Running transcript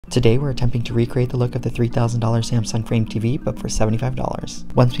Today we're attempting to recreate the look of the $3,000 Samsung frame TV, but for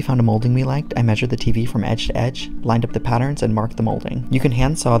 $75. Once we found a molding we liked, I measured the TV from edge to edge, lined up the patterns, and marked the molding. You can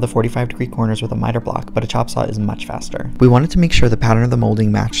hand saw the 45-degree corners with a miter block, but a chop saw is much faster. We wanted to make sure the pattern of the molding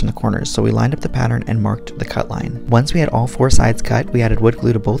matched in the corners, so we lined up the pattern and marked the cut line. Once we had all 4 sides cut, we added wood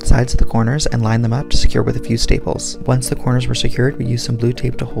glue to both sides of the corners and lined them up to secure with a few staples. Once the corners were secured, we used some blue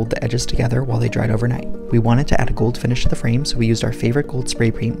tape to hold the edges together while they dried overnight. We wanted to add a gold finish to the frame, so we used our favorite gold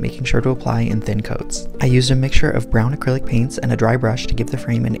spray paint, making sure to apply in thin coats. I used a mixture of brown acrylic paints and a dry brush to give the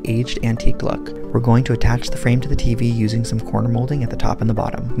frame an aged antique look. We're going to attach the frame to the TV using some corner molding at the top and the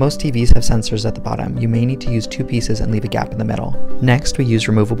bottom. Most TVs have sensors at the bottom. You may need to use 2 pieces and leave a gap in the middle. Next, we used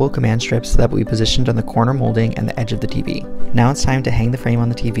removable command strips that we positioned on the corner molding and the edge of the TV. Now it's time to hang the frame on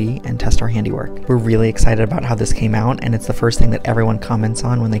the TV and test our handiwork. We're really excited about how this came out, and it's the first thing that everyone comments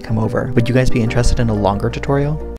on when they come over. Would you guys be interested in a longer tutorial?